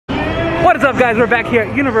What is up, guys? We're back here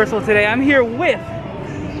at Universal today. I'm here with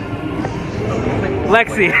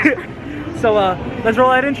Lexi. So let's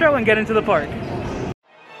roll that intro and get into the park.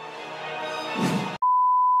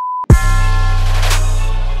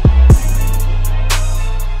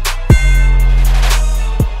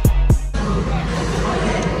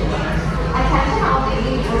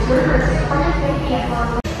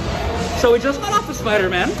 So we just got off of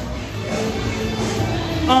Spider-Man.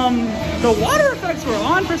 The water effects were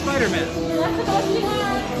on for Spider-Man.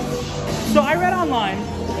 So I read online,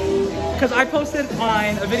 because I posted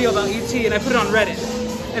on a video about E.T. and I put it on Reddit.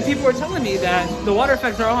 And people were telling me that the water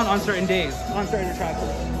effects are on certain days, on certain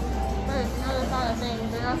attractions. But no, that's not a thing.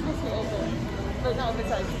 They're not supposed to be open. But no,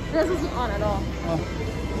 besides, they're not supposed to be on at all. Oh.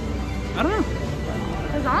 I don't know.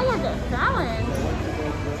 Because I work at Fallon.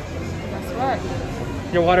 Guess what?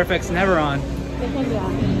 Your water effects never on. They can be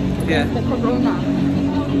on. Yeah. The Corona.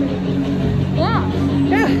 Yeah.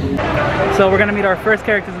 Yeah. So we're gonna meet our first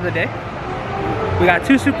characters of the day. We got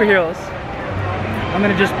two superheroes. I'm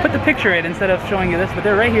gonna just put the picture in instead of showing you this, but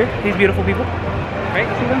they're right here. These beautiful people. Right?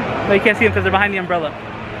 You see them? No, you can't see them because they're behind the umbrella.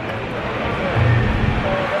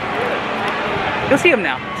 You'll see them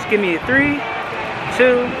now. Just give me 3,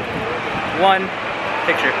 2, 1,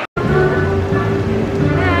 picture.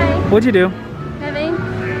 Hi. What'd you do? Nothing.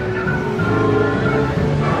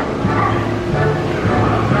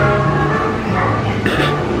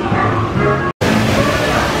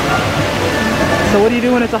 So what do you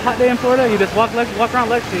do when it's a hot day in Florida? You just walk around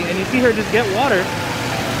Lexi and you see her just get water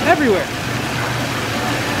everywhere.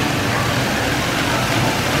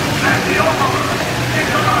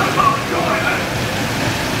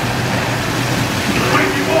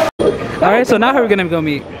 Alright, so now who are we gonna go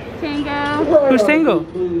meet? Tango. Who's Tango?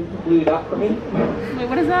 Wait,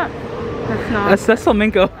 what is that? That's not. That's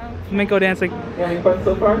Flamenco. Flamenco dancing. You having fun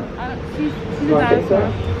so far? She's a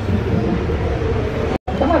dinosaur.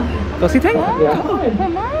 Come on. Go see Tango. Yeah.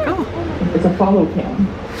 Come on. Go. It's a follow cam.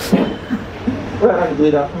 Right on,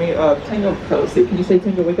 bleed out for me. Tango, pose. Can you say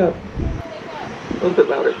Tango, wake up? A little bit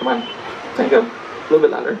louder. Come on. Tango, a little bit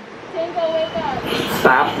louder. Tango, wake up.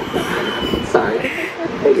 Stop. Sorry.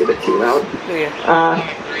 Maybe a bit too loud.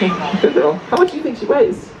 Good girl. How much do you think she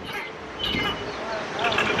weighs?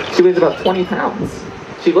 She weighs about 20 pounds.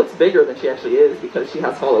 She looks bigger than she actually is because she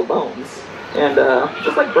has hollow bones. And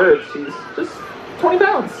just like birds, she's just 20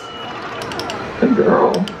 pounds. Good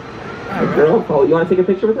girl. Good girl. Oh, you want to take a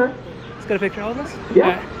picture with her? Let's get a picture of us?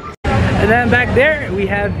 Yeah. Right. And then back there we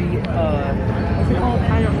have the what's it called?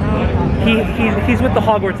 I don't know. He's with the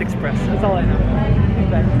Hogwarts Express. That's all I know. He's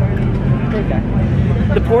back. Great guy.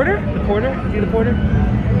 The porter? The porter? Is he the porter?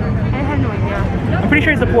 I have no idea. I'm pretty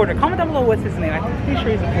sure he's the porter. Comment down below what's his name. I'm pretty sure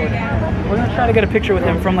he's the porter. We're gonna try to get a picture with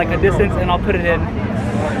him from like a distance and I'll put it in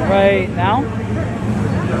right now.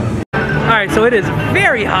 Alright, so it is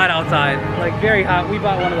very hot outside. Like very hot. We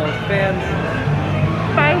bought one of those fans.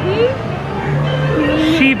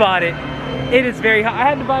 She bought it. It is very hot. I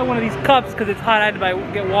had to buy one of these cups because it's hot. I had to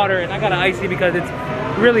get water and I got an icy because it's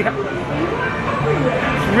really hot.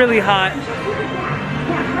 It's really hot.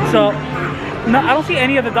 So no, I don't see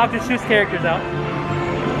any of the Dr. Seuss characters out.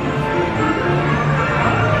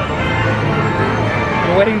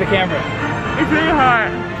 You're wetting the camera. It's really hot.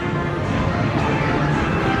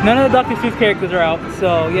 None of the Dr. Seuss characters are out.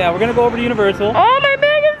 So yeah, we're gonna go over to Universal. Oh, my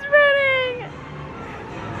bag is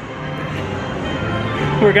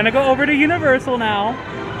running! We're gonna go over to Universal now.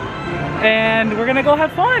 And we're gonna go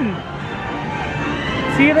have fun.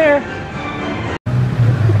 See you there.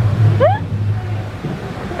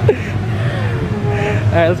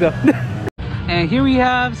 Alright, let's go. And here we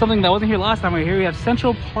have something that wasn't here last time. Right here we have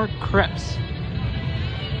Central Park Crepes.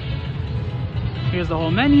 Here's the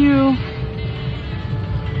whole menu.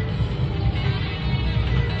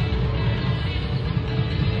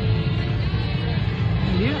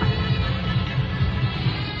 And yeah.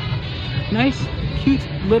 Nice, cute,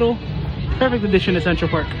 little, perfect addition to Central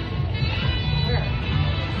Park.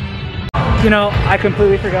 You know, I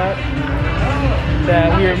completely forgot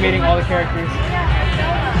that we were meeting all the characters.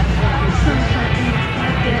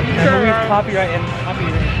 And copyright and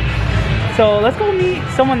copyright. So let's go meet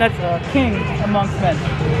someone that's a king amongst men.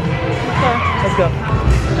 Let's go.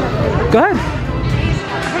 Go ahead.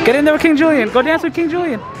 Get in there with King Julian. Go dance with King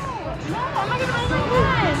Julian.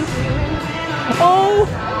 Oh!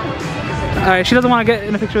 Alright, she doesn't want to get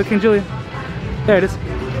in a picture with King Julian. There it is.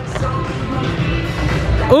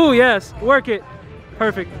 Oh, yes. Work it.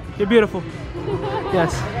 Perfect. You're beautiful.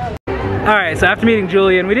 Yes. Alright, so after meeting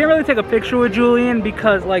Julian, we didn't really take a picture with Julian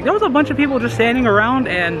because like there was a bunch of people just standing around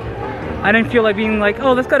and I didn't feel like being like,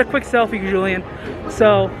 oh, let's get a quick selfie, Julian.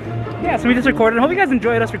 So Yeah, so we just recorded. I hope you guys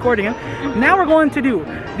enjoyed us recording it. Now we're going to do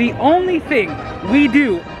the only thing we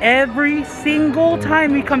do every single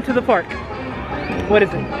time we come to the park. What is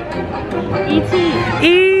it? E.T.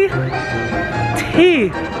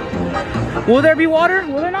 E.T. Will there be water?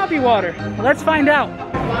 Will there not be water? Let's find out.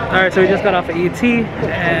 Alright, so we just got off of E.T.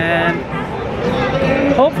 and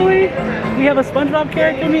hopefully we have a SpongeBob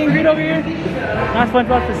character meet and greet over here. Not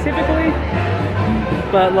SpongeBob specifically,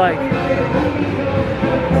 but like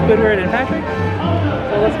Squidward and Patrick.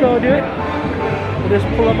 So let's go do it. We'll just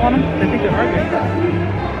pull up on them. I think they're arguing.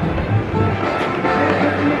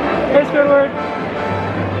 Hey Squidward!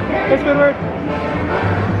 Hey Squidward!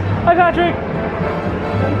 Hi Patrick!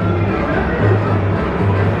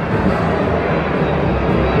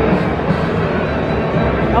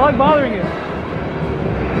 I like bothering you.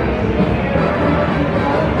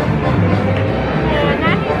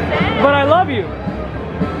 But I love you.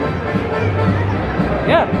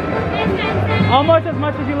 Yeah. Almost as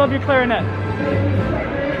much as you love your clarinet.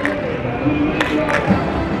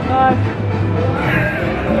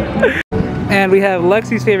 And we have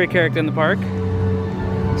Lexi's favorite character in the park.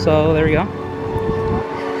 So there we go.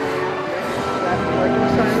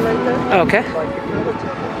 Okay.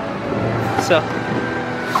 So.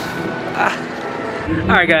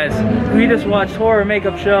 Alright guys, we just watched horror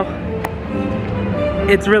makeup show.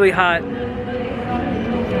 It's really hot.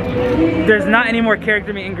 There's not any more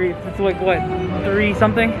character meet and greets. It's like what, 3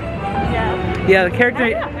 something? Yeah. Yeah, the character.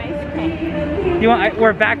 I want ice cream. You want?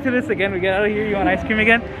 We're back to this again. We get out of here. You want ice cream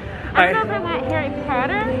again? I don't know if I want Harry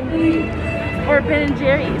Potter or Ben &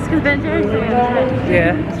 Jerry's, because Ben & Jerry's is really good.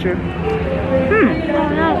 Yeah, it's true.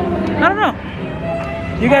 I don't know.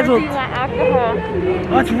 You guys will. Do you want alcohol? Oh,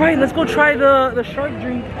 that's right. Let's go try the shark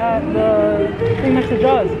drink at the thing next to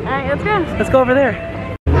Jaws. Alright, let's go. Let's go over there.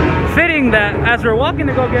 Fitting that as we're walking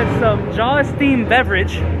to go get some Jaws themed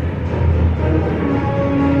beverage,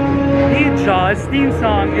 the Jaws theme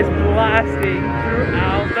song is blasting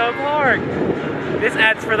throughout the park. This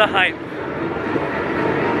adds for the hype.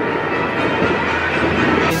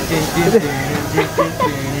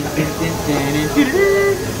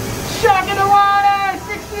 Shark in the water!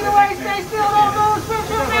 6 feet away, stay still, don't move, swim,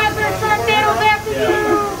 swim, faster, Sharknado's after you!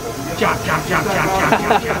 Chop, chop, chop, chop, chop, chop,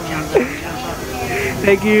 chop, chop, chop.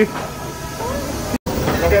 Thank you.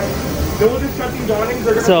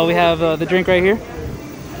 So we have the drink right here.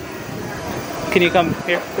 Can you come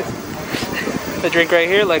here? The drink right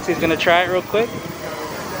here. Lexi's gonna try it real quick.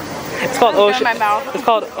 It's called Ocean. It's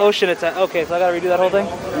called Ocean Attack. Okay, so I gotta redo that whole thing.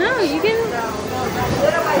 No, you can.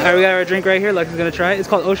 Alright, we got our drink right here. Lexi's gonna try it. It's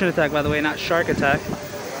called Ocean Attack, by the way, not Shark Attack.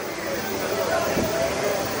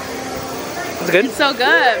 It's good? It's so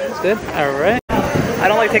good. It's good? Alright. I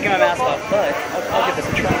don't like taking my mask off, but I'll give this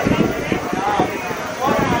a try.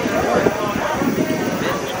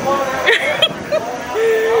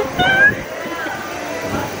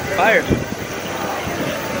 Fire.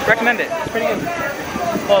 Recommend it. It's pretty good.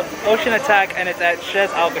 It's called Ocean Attack and it's at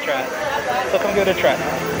Chez Alcatraz. So come give it a try.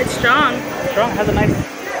 It's strong. Strong, has a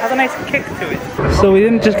nice kick to it. So we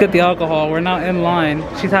didn't just get the alcohol, we're now in line.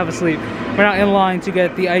 She's half asleep. We're now in line to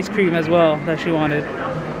get the ice cream as well that she wanted.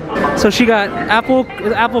 So she got apple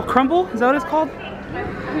crumble, is that what it's called?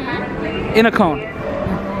 Mm-hmm. In a cone.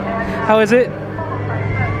 How is it?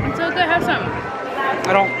 It's so good, have some.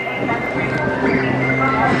 I don't.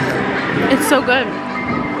 It's so good.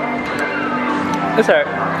 It's alright.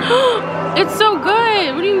 It's so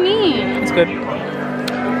good. What do you mean? It's good.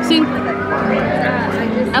 See,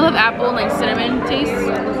 I love apple and like cinnamon taste.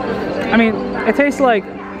 I mean, it tastes like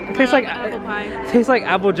apple pie. It tastes like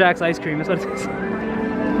Apple Jacks ice cream. That's what it tastes like.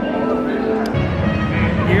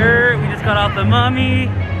 Here we just got out the mummy.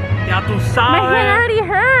 Ya tu sabes. My hand already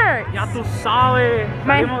hurts. Ya tu sabes.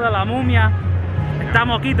 Salimos de la mumia.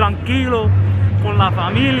 Estamos aquí tranquilos con la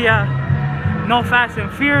familia. No Fast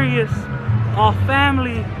and Furious. All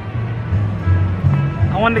family.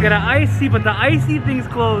 I wanted to get an icy, but the icy thing's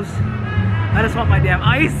closed. I just want my damn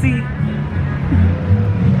icy.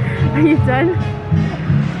 Are you done?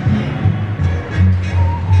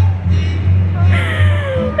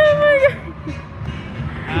 Oh my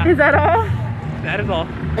god. Is that all? That is all.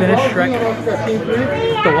 Finished Shrek.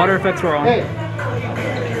 The water effects were on.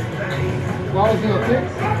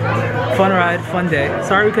 Fun ride, fun day.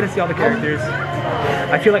 Sorry we couldn't see all the characters.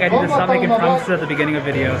 I feel like I need to stop making promises at the beginning of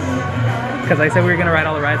videos. Because I said we were going to ride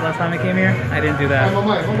all the rides last time I came here. I didn't do that.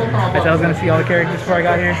 I said I was going to see all the characters before I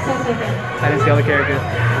got here. I didn't see all the characters.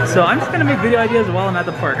 So I'm just going to make video ideas while I'm at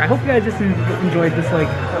the park. I hope you guys just enjoyed this like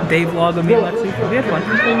day vlog of me and Lexi. We had fun.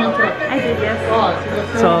 I did, yes.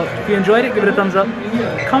 So if you enjoyed it, give it a thumbs up.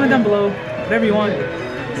 Comment down below, whatever you want.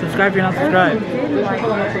 Subscribe if you're not subscribed.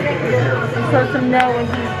 So to know when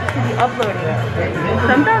he should be uploading.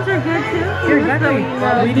 Sometimes they're good too. Exactly.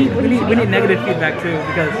 We need negative feedback too,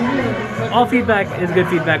 because all feedback is good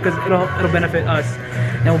feedback, because it'll benefit us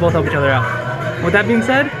and we'll both help each other out. With that being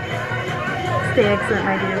said, Stay excellent,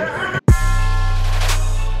 my dears.